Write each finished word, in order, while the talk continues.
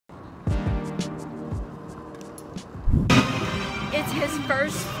It's his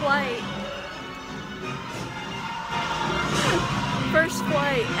first flight. First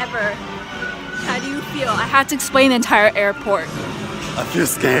flight ever. How do you feel? I had to explain the entire airport. I feel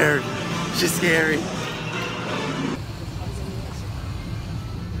scared. She's scary.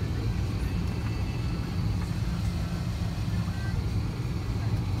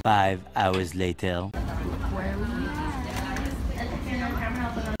 Five hours later. Where are we?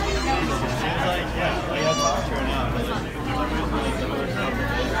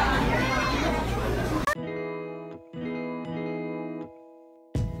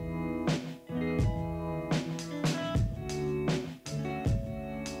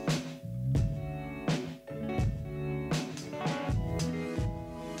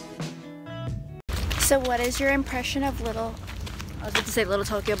 So what is your impression of Little, I was about to say Little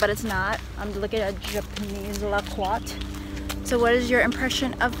Tokyo, but it's not. I'm looking at Japanese La Quat. So what is your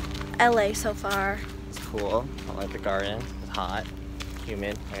impression of LA so far? It's cool. I like the garden. It's hot,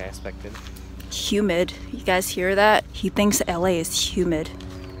 humid, like I expected. Humid. You guys hear that? He thinks LA is humid.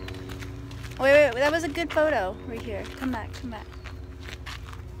 Wait, that was a good photo right here. Come back, come back.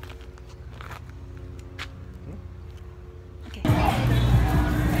 Okay.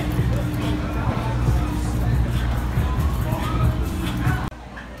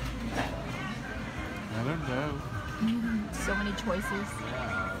 I don't know. So many choices.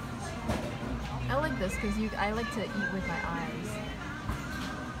 I like this because I like to eat with my eyes.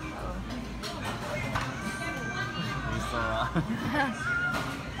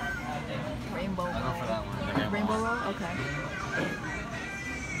 Rainbow roll. I'll go for that one. Rainbow roll? Okay.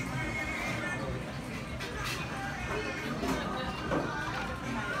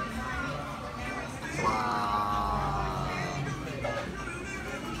 Wow.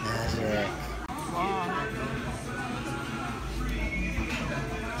 Magic.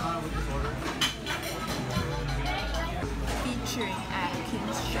 Featuring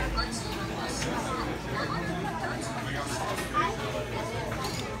Atkins shirts.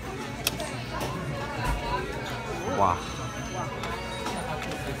 Wow.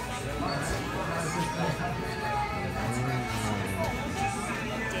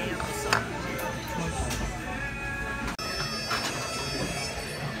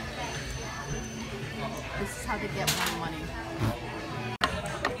 This is how they get more money.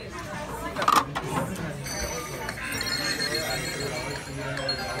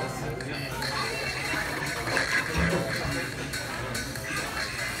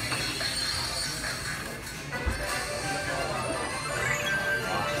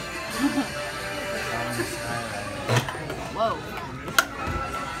 Whoa.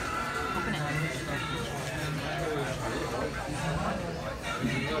 Open it.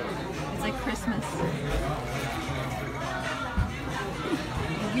 It's like Christmas.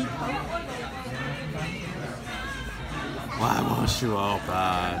 Why won't you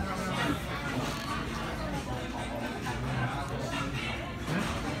open?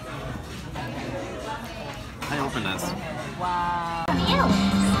 I open this. Wow.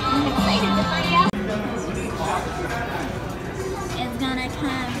 It's gonna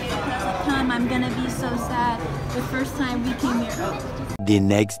come, I'm gonna be so sad. The first time we came here, The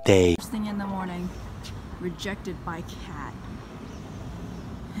next day. first thing in the morning, rejected by cat.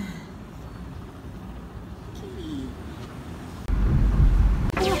 Kitty.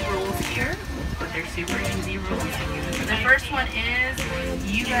 Rules here, but they're super easy rules. The first one is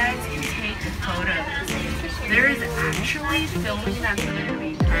you guys can take photos. There is actually filming that's going to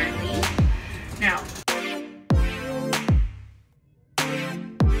be currently. Now,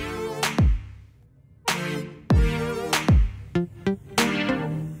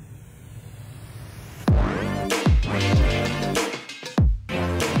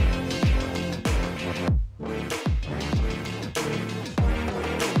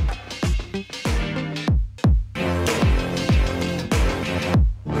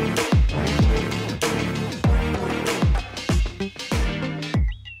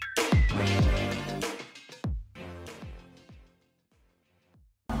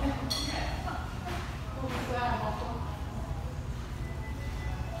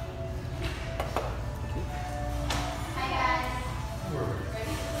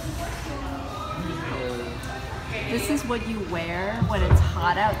 this is what you wear when it's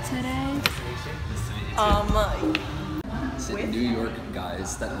hot out today. Is it New York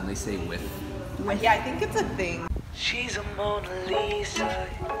guys that only say with? Yeah, I think it's a thing. She's a Mona Lisa.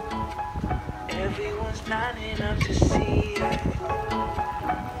 Everyone's lining up to see her.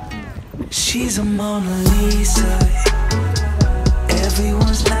 She's a Mona Lisa.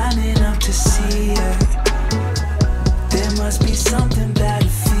 Everyone's lining up to see her. There must be something that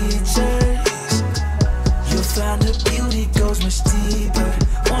features. You'll find her.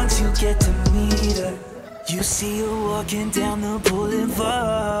 walking down the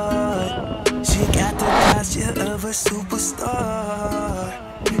boulevard. She got the posture of a superstar.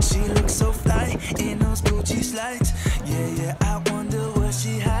 She looks so fly in those Gucci slides. Yeah, yeah, I wonder what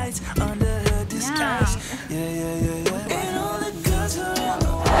she hides under her disguise. Yeah, yeah, yeah, yeah. And all the girls around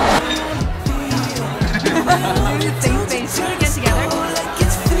the world. Same face. Should we get together? Like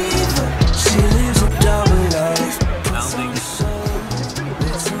it's fever. She lives a double life.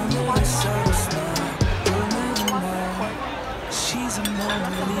 She's a Mona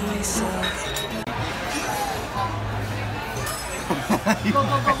Lisa.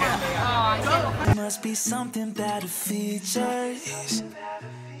 Must be something about her features.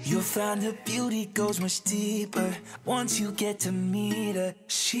 You'll find her beauty goes much deeper once you get to meet her.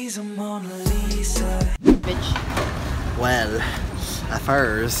 She's a Mona Lisa. Well, at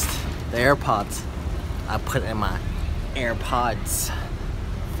first, the AirPods I put in my AirPods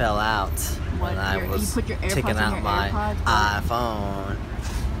fell out when I was taking out my iPhone.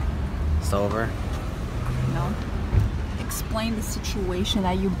 It's over. No. Explain the situation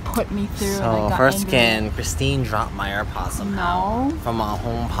that you put me through. So first again, Christine dropped my AirPods somehow from my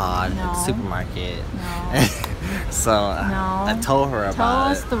HomePod at the supermarket. No. So I told her about it. Tell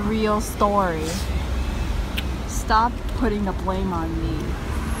us the real story. Stop putting the blame on me.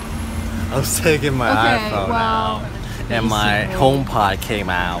 I was taking my iPhone out, and my HomePod came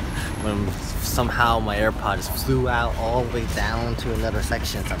out when somehow my AirPod just flew out all the way down to another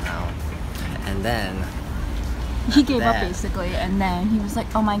section somehow, and then he gave up basically, and then he was like,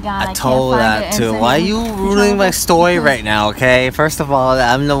 "Oh my god, I told can't find that it." too. Why are you ruining my story right now? Okay, first of all,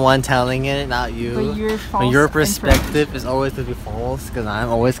 I'm the one telling it, not you. But you're false. Your perspective is always to be false because I'm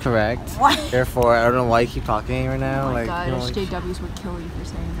always correct. What? Therefore, I don't know why you keep talking right now. Oh my like, god, you know, SJWs would kill you for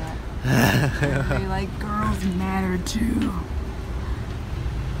saying that. They're like, girls matter too.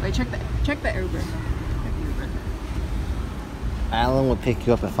 Wait, check the Uber. Alan will pick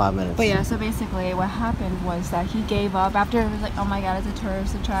you up in 5 minutes. But yeah, so basically what happened was that he gave up after it was like, oh my god, it's a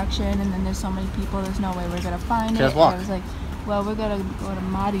tourist attraction and then there's so many people, there's no way we're gonna find it. Walk. And I was like, well, we're gonna go to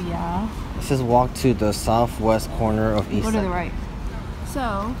Maria. Let's just walk to the southwest corner of East. Go to the right.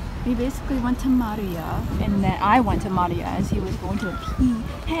 So we basically went to Maria, and then I went to Maria as he was going to pee.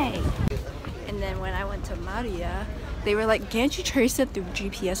 Hey! And then when I went to Maria, they were like, can't you trace it through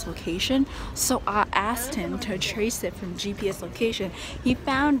GPS location? So I asked him to trace it from GPS location. He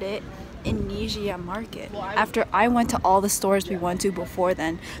found it in Nijia Market after I went to all the stores we went to before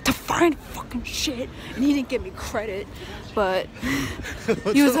then to find fucking shit, and he didn't give me credit, but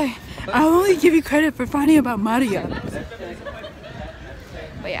he was like, I'll only give you credit for finding about Maria.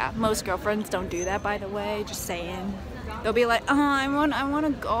 But yeah, most girlfriends don't do that, by the way, just saying. They'll be like, oh, I want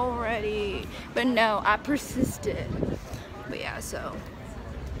to go already. But no, I persisted. But yeah, so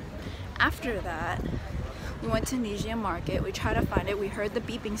after that, we went to Nijia Market. We tried to find it. We heard the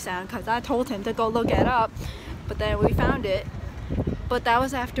beeping sound because I told him to go look it up. But then we found it. But that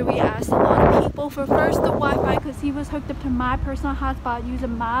was after we asked a lot of people for first the Wi-Fi because he was hooked up to my personal hotspot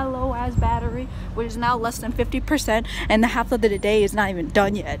using my low-ass battery, which is now less than 50%, and the half of the day is not even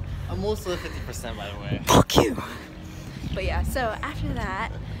done yet. I'm mostly 50% by the way. Fuck you! But yeah, so after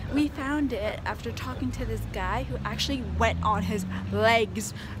that, we found it after talking to this guy who actually went on his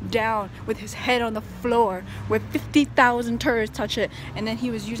legs down with his head on the floor where 50,000 tourists touch it, and then he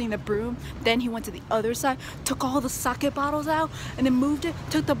was using the broom. Then he went to the other side, took all the sake bottles out, and then moved it,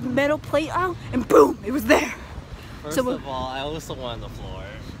 took the metal plate out, and boom, it was there. First of all, I also went on the floor.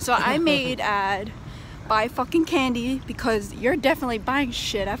 So I made Ad buy fucking candy because you're definitely buying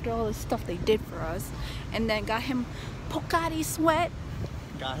shit after all the stuff they did for us, and then got him Pocari Sweat.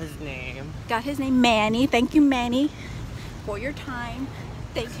 Got his name. Got his name, Manny. Thank you, Manny, for your time.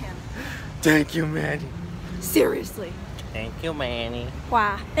 Thank him. Thank you, Manny. Seriously. Thank you, Manny.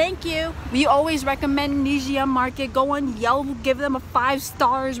 Wow. Thank you. We always recommend Nijia Market. Go on Yelp, give them a 5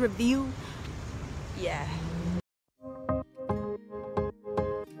 stars review. Yeah.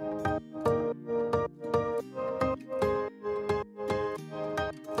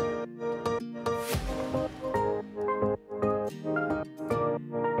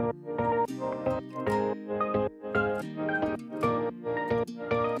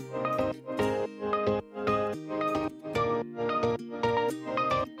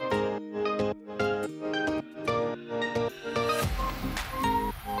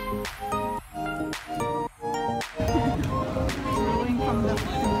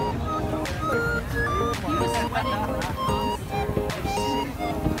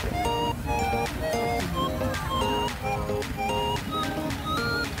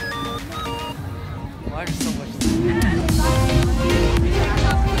 Why is so much?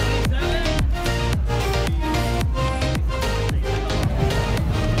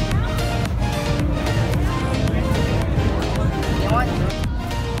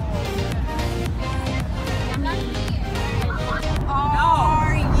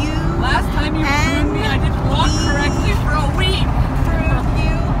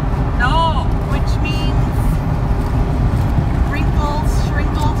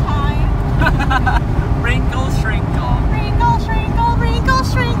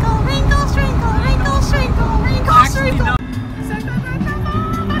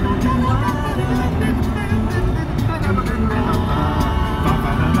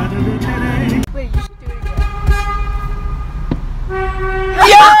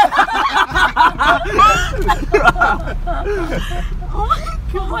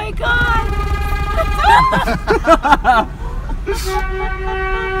 Oh my god!